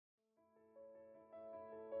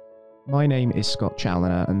My name is Scott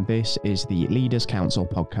Challoner, and this is the Leaders Council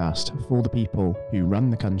podcast for the people who run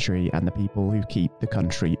the country and the people who keep the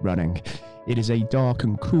country running. It is a dark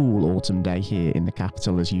and cool autumn day here in the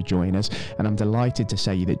capital as you join us, and I'm delighted to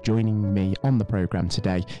say that joining me on the programme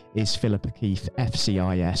today is Philippa Keith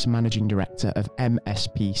FCIS, Managing Director of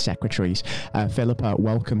MSP Secretaries. Philippa,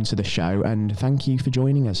 welcome to the show, and thank you for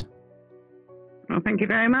joining us. Well, thank you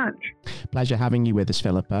very much. Pleasure having you with us,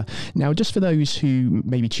 Philippa. Now, just for those who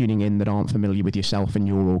may be tuning in that aren't familiar with yourself and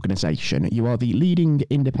your organisation, you are the leading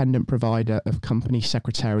independent provider of company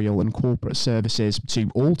secretarial and corporate services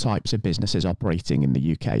to all types of businesses operating in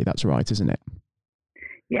the UK. That's right, isn't it?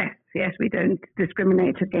 Yes, we don't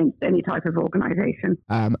discriminate against any type of organisation.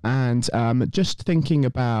 And just thinking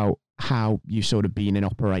about how you've sort of been in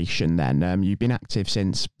operation then. You've been active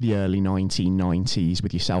since the early 1990s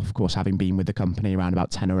with yourself, of course, having been with the company around about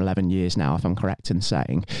 10 or 11 years now, if I'm correct in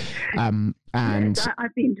saying. Yes,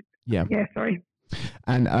 I've been... Yeah, sorry.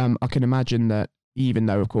 And I can imagine that even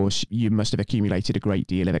though, of course, you must have accumulated a great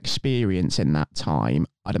deal of experience in that time,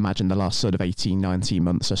 I'd imagine the last sort of 18, 19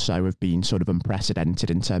 months or so have been sort of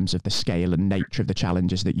unprecedented in terms of the scale and nature of the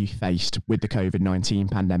challenges that you faced with the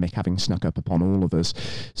COVID-19 pandemic having snuck up upon all of us.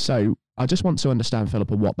 So I just want to understand,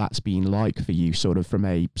 Philippa, what that's been like for you sort of from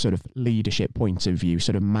a sort of leadership point of view,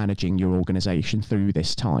 sort of managing your organisation through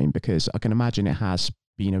this time, because I can imagine it has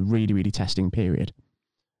been a really, really testing period.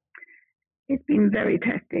 It's been very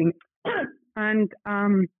testing. And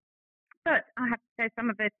but I have to say some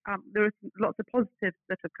of it, there are lots of positives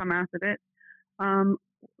that have come out of it.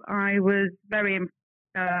 I was very,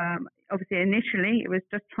 obviously initially, it was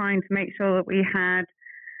just trying to make sure that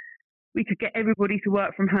we could get everybody to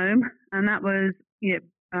work from home. And that was,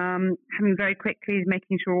 having very quickly,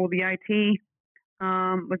 making sure all the IT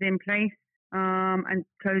was in place and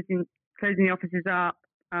closing the offices up,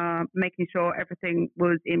 making sure everything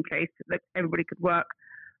was in place so that everybody could work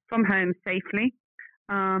from home safely,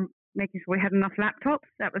 making sure we had enough laptops.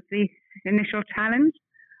 That was the initial challenge.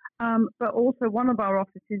 But also one of our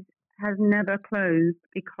offices has never closed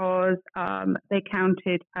because they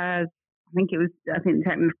counted as, I think the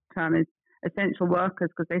technical term is essential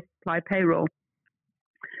workers because they supply payroll.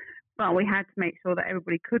 But we had to make sure that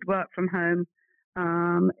everybody could work from home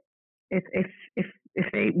if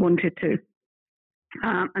they wanted to.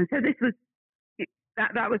 And so this was,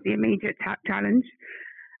 that was the immediate challenge.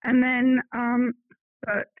 And then,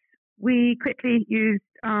 but we quickly used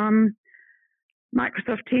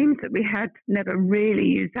Microsoft Teams that we had never really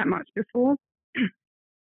used that much before,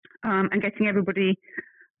 and getting everybody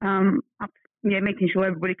up, making sure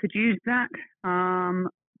everybody could use that. And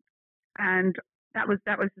that was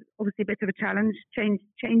obviously a bit of a challenge,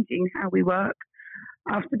 changing how we work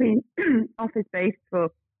after being office based for,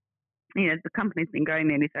 the company's been going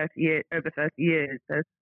nearly over 30 years. So.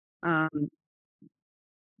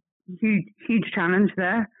 Huge challenge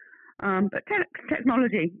there, but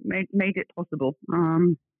technology made it possible.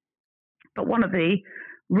 But one of the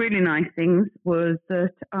really nice things was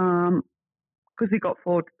that because we got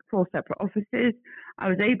four separate offices, I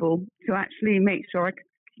was able to actually make sure I could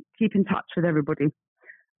keep in touch with everybody.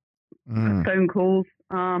 Phone calls,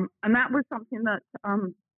 and that was something that I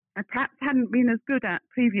perhaps hadn't been as good at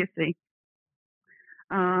previously.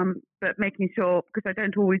 But making sure, because I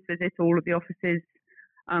don't always visit all of the offices.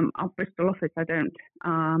 Our Bristol office, I don't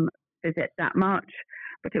visit that much,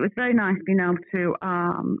 but it was very nice being able to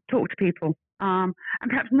talk to people, and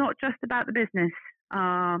perhaps not just about the business,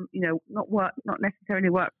 not necessarily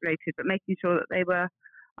work related, but making sure that they were,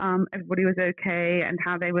 everybody was okay and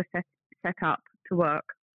how they were set up to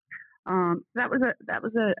work. So that was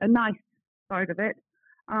a nice side of it.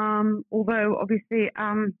 Although obviously,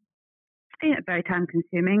 very time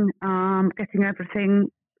consuming, getting everything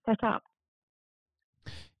set up.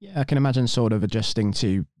 Yeah, I can imagine sort of adjusting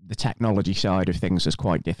to the technology side of things is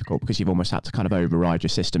quite difficult because you've almost had to kind of override your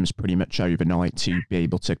systems pretty much overnight to be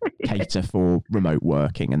able to cater for remote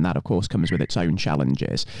working. And that, of course, comes with its own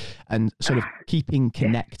challenges. And sort of keeping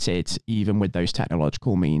connected, even with those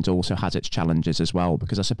technological means, also has its challenges as well,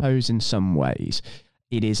 because I suppose in some ways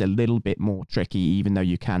it is a little bit more tricky, even though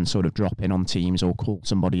you can sort of drop in on Teams or call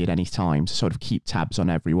somebody at any time to sort of keep tabs on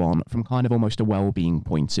everyone from kind of almost a well-being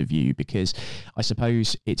point of view, because I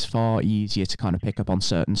suppose it's far easier to kind of pick up on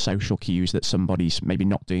certain social cues that somebody's maybe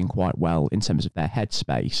not doing quite well in terms of their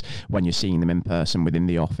headspace when you're seeing them in person within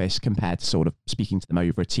the office compared to sort of speaking to them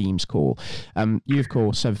over a Teams call. You, of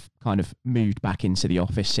course, have kind of moved back into the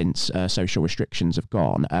office since social restrictions have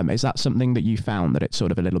gone. Is that something that you found that it's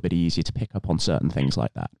sort of a little bit easier to pick up on certain things like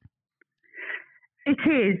that? It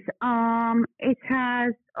is. It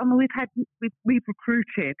has. We've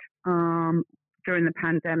recruited during the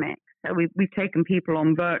pandemic. So we've taken people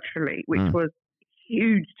on virtually, which was a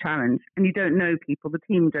huge challenge. And you don't know people, the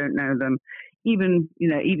team don't know them. Even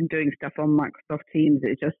doing stuff on Microsoft Teams,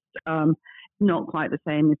 it's just not quite the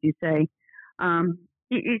same as you say.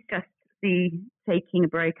 It's just the taking a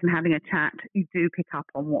break and having a chat. You do pick up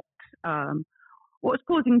on what's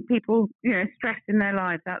causing people, stress in their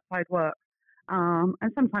lives outside work.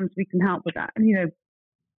 And sometimes we can help with that. And,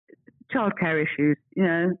 childcare issues,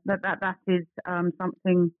 that is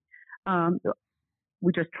something that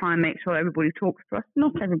we just try and make sure everybody talks to us.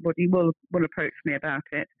 Not everybody will approach me about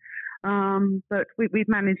it. But we've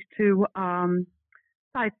managed to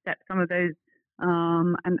sidestep some of those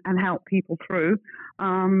and help people through.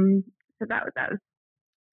 So that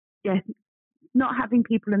was not having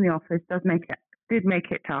people in the office did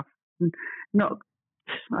make it tough. Not,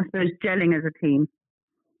 I suppose, gelling as a team.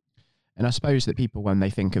 And I suppose that people, when they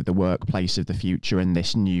think of the workplace of the future and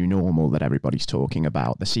this new normal that everybody's talking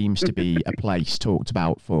about, there seems to be a place talked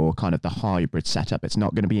about for kind of the hybrid setup. It's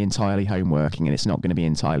not going to be entirely home working and it's not going to be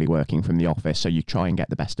entirely working from the office. So you try and get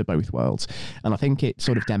the best of both worlds. And I think it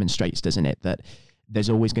sort of demonstrates, doesn't it, that there's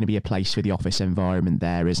always going to be a place for the office environment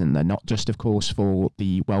there, isn't there? Not just, of course, for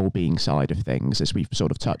the well-being side of things, as we've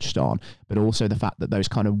sort of touched on, but also the fact that those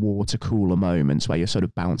kind of water cooler moments where you're sort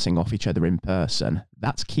of bouncing off each other in person,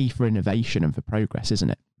 that's key for innovation and for progress,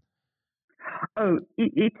 isn't it? Oh,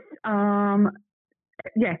 it's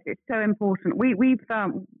yes, it's so important. We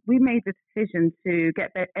made the decision to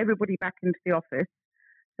get everybody back into the office.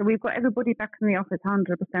 So we've got everybody back in the office 100%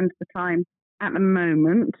 of the time at the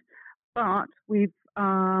moment, but we've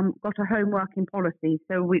got a home working policy,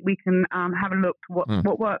 so we can have a look to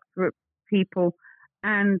what works for people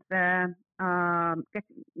and their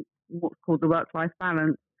getting what's called the work-life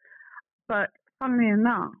balance. But funnily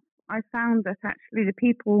enough, I found that actually the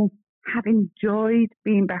people have enjoyed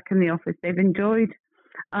being back in the office. They've enjoyed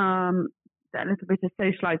that little bit of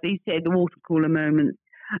socialising. You say the water cooler moments.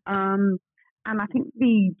 And I think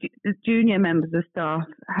the junior members of staff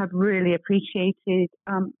have really appreciated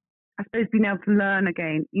I suppose being able to learn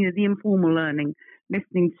again, the informal learning,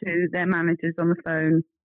 listening to their managers on the phone,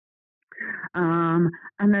 and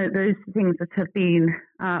those things that have been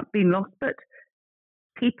lost. But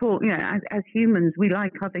people, as humans, we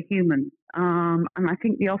like other humans, and I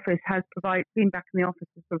think the office being back in the office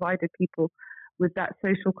has provided people with that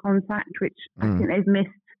social contact, which I think they've missed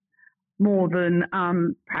more than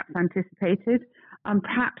perhaps anticipated.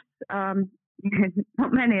 Perhaps.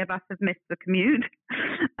 Not many of us have missed the commute,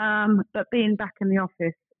 but being back in the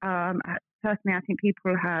office, personally, I think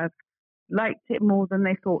people have liked it more than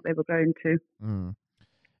they thought they were going to.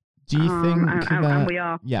 Do you think and we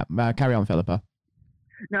are? Yeah, carry on, Philippa.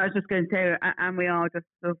 No, I was just going to say, and we are just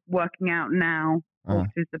sort of working out now what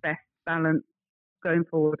is the best balance going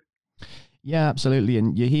forward. Yeah, absolutely.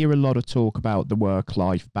 And you hear a lot of talk about the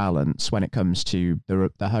work-life balance when it comes to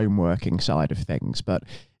the home working side of things, but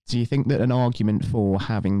do you think that an argument for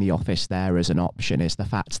having the office there as an option is the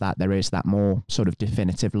fact that there is that more sort of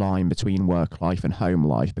definitive line between work life and home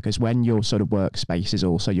life? Because when your sort of workspace is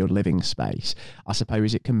also your living space, I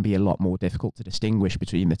suppose it can be a lot more difficult to distinguish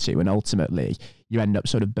between the two. And ultimately, you end up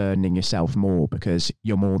sort of burdening yourself more because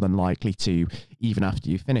you're more than likely to, even after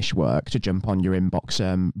you finish work, to jump on your inbox,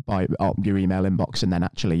 your email inbox, and then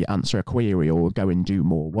actually answer a query or go and do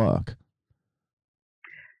more work.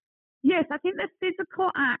 Yes, I think the physical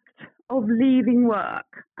act of leaving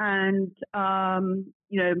work and,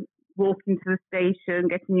 walking to the station,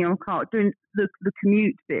 getting in your car, doing the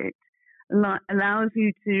commute bit, allows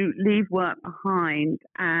you to leave work behind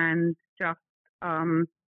and just sort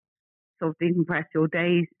of decompress your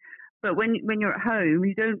days. But when you're at home,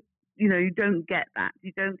 you don't get that.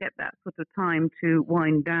 You don't get that sort of time to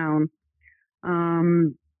wind down.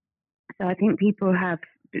 So I think people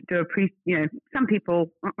some people,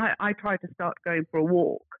 I try to start going for a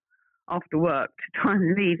walk after work to try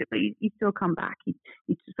and leave it, but you still come back. You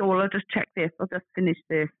just, I'll just check this, I'll just finish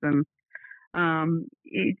this. And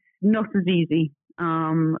it's not as easy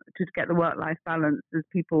to get the work-life balance as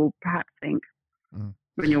people perhaps think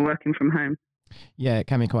when you're working from home. Yeah, it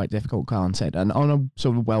can be quite difficult, can't it? And on a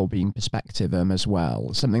sort of well-being perspective as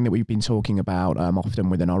well, something that we've been talking about often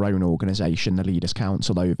within our own organisation, the Leaders'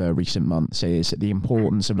 Council, over recent months is the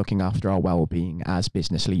importance of looking after our well-being as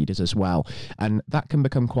business leaders as well. And that can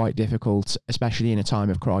become quite difficult, especially in a time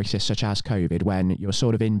of crisis such as COVID, when you're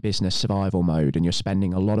sort of in business survival mode and you're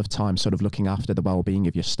spending a lot of time sort of looking after the well-being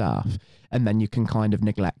of your staff. And then you can kind of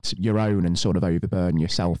neglect your own and sort of overburden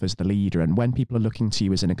yourself as the leader. And when people are looking to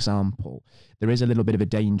you as an example, there is a little bit of a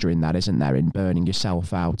danger in that, isn't there, in burning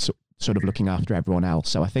yourself out sort of looking after everyone else.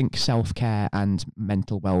 So I think self-care and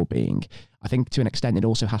mental well-being, I think to an extent it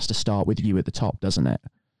also has to start with you at the top, doesn't it?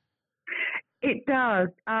 It does.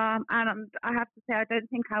 And I have to say, I don't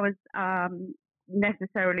think I was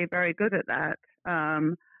necessarily very good at that.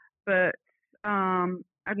 But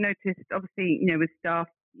I've noticed, obviously, with staff,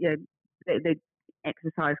 they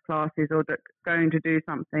exercise classes or going to do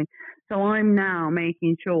something. So I'm now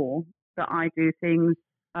making sure that I do things.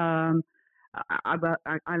 I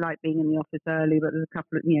like being in the office early, but there's a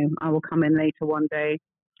couple of, I will come in later one day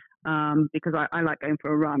because I like going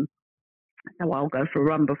for a run. So I'll go for a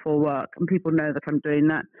run before work, and people know that I'm doing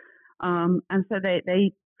that. And so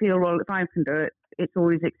they feel, well, if I can do it, it's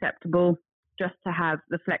always acceptable just to have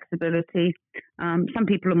the flexibility. Some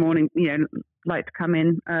people are morning, like to come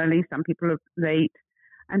in early. Some people are late,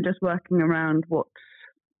 and just working around what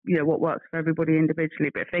works for everybody individually.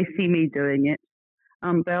 But if they see me doing it,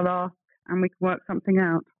 they'll ask, and we can work something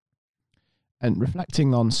out. And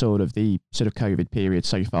reflecting on sort of the COVID period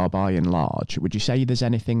so far by and large, would you say there's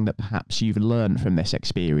anything that perhaps you've learned from this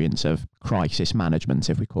experience of crisis management,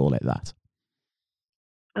 if we call it that?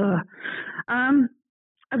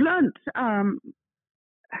 I've learned,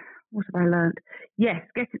 what have I learned? Yes,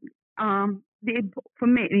 for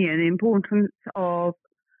me, the importance of,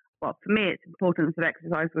 well, for me, it's importance of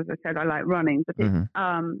exercise. As I said, I like running, but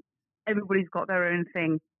everybody's got their own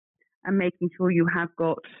thing, and making sure you have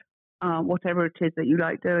got whatever it is that you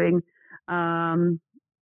like doing,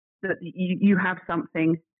 that you have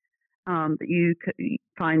something that you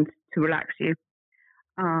find to relax you,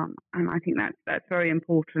 and I think that's very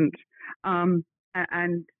important. And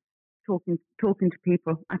talking to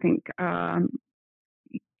people, I think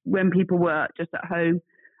when people were just at home,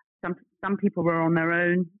 some people were on their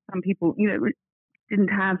own. Some people, didn't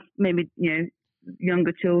have maybe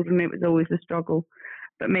younger children. It was always a struggle,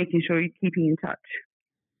 but making sure you're keeping in touch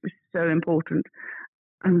was so important.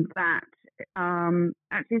 And that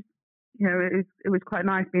actually, it was quite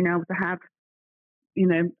nice being able to have,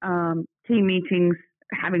 team meetings,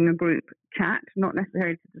 having a group chat, not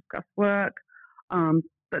necessarily to discuss work,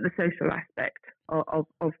 but the social aspect of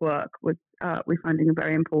work was we're finding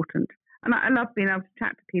very important. And I love being able to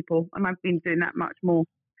chat to people, and I've been doing that much more,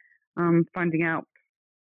 finding out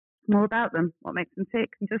more about them, what makes them tick,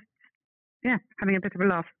 and just, having a bit of a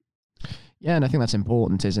laugh. Yeah, and I think that's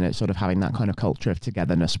important, isn't it? Sort of having that kind of culture of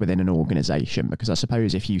togetherness within an organisation, because I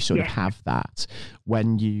suppose if you sort of have that,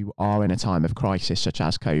 when you are in a time of crisis such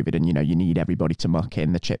as COVID and, you need everybody to muck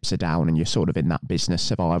in, the chips are down and you're sort of in that business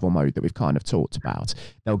survival mode that we've kind of talked about,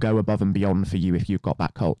 they'll go above and beyond for you if you've got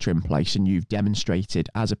that culture in place and you've demonstrated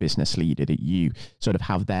as a business leader that you sort of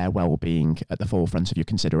have their well-being at the forefront of your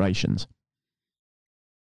considerations.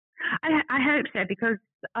 I hope so, because,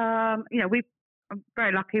 I'm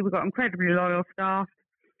very lucky. We've got incredibly loyal staff,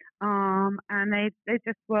 and they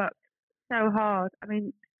just work so hard. I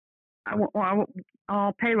mean,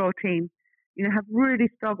 our payroll team, have really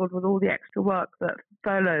struggled with all the extra work that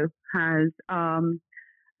furlough has, all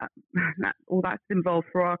that's involved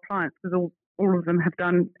for our clients, because all of them have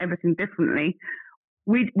done everything differently.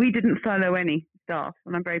 We didn't furlough any staff,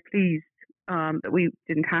 and I'm very pleased that we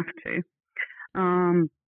didn't have to.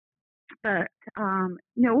 But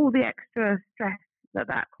all the extra stress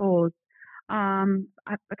that caused, but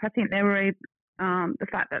I think they were the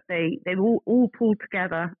fact that they all pulled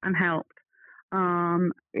together and helped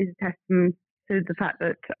is a testament to the fact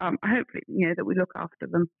that hopefully that we look after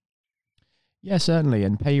them. Yeah, certainly.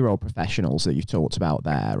 And payroll professionals that you've talked about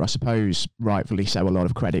there, I suppose rightfully so, a lot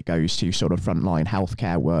of credit goes to sort of frontline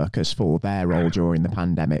healthcare workers for their role during the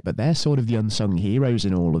pandemic, but they're sort of the unsung heroes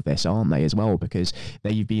in all of this, aren't they, as well? Because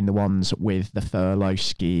they've been the ones with the furlough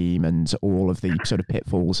scheme and all of the sort of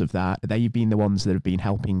pitfalls of that. They've been the ones that have been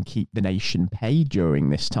helping keep the nation paid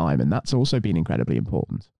during this time, and that's also been incredibly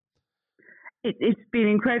important. It's been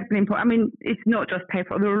incredibly important. I mean, it's not just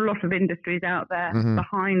payroll. There are a lot of industries out there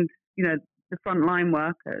behind, the frontline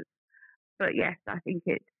workers. But yes, I think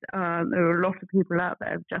it's there are a lot of people out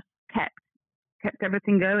there who've just kept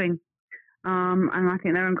everything going, and I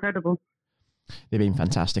think they're incredible. They've been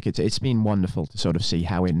fantastic. It's been wonderful to sort of see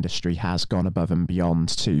how industry has gone above and beyond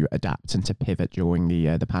to adapt and to pivot during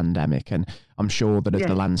the pandemic. And I'm sure that as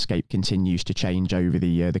the landscape continues to change over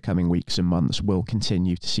the coming weeks and months, we'll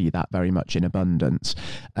continue to see that very much in abundance.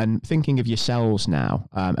 And thinking of yourselves now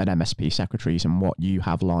at MSP Secretaries and what you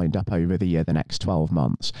have lined up over the next 12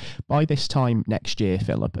 months, by this time next year,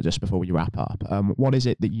 Philippa, just before we wrap up, what is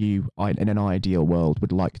it that you, in an ideal world,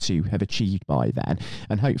 would like to have achieved by then?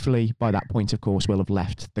 And hopefully by that point, of course, we'll have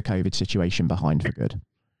left the COVID situation behind for good.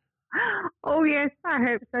 Oh yes, I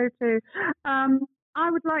hope so too. I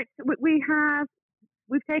would like to. We have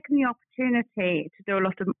we've taken the opportunity to do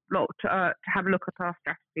to have a look at our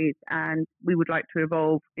strategies, and we would like to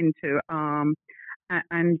evolve into and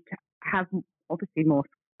have obviously more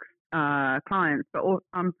clients, but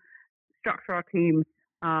structure our teams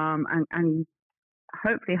and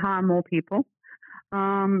hopefully hire more people.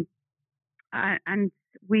 And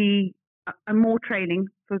we are more training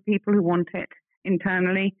for people who want it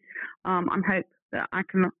internally. I'm hope that I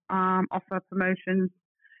can offer promotions.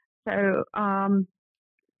 So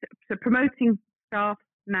promoting staff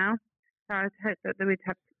now. So I hope that we'd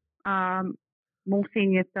have more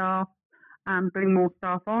senior staff and bring more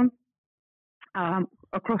staff on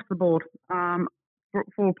across the board for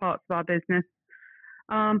all parts of our business.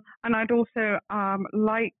 And I'd also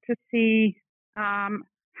like to see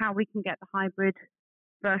how we can get the hybrid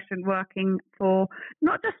version working for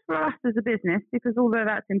not just for us as a business, because although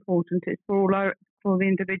that's important, it's for the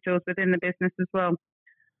individuals within the business as well.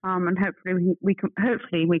 And hopefully we can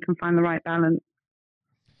find the right balance.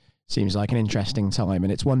 Seems like an interesting time,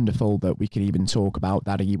 and it's wonderful that we could even talk about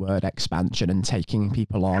that E-word expansion and taking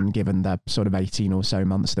people on, given the sort of 18 or so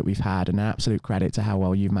months that we've had, and an absolute credit to how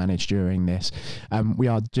well you've managed during this. We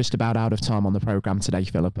are just about out of time on the programme today,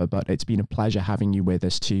 Philippa, but it's been a pleasure having you with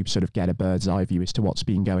us to sort of get a bird's eye view as to what's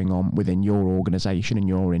been going on within your organisation and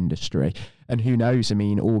your industry. And who knows, I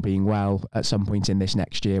mean, all being well, at some point in this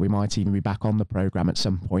next year, we might even be back on the programme at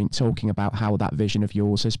some point talking about how that vision of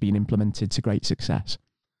yours has been implemented to great success.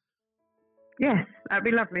 Yes, that'd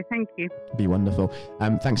be lovely. Thank you. Be wonderful.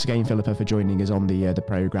 Thanks again, Philippa, for joining us on the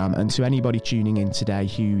programme. And to anybody tuning in today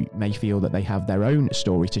who may feel that they have their own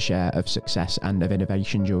story to share of success and of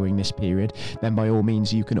innovation during this period, then by all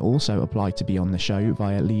means, you can also apply to be on the show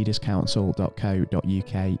via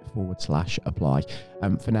leaderscouncil.co.uk/apply.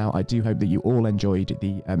 For now, I do hope that you all enjoyed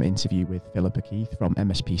the interview with Philippa Keith from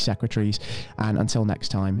MSP Secretaries. And until next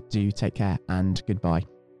time, do take care and goodbye.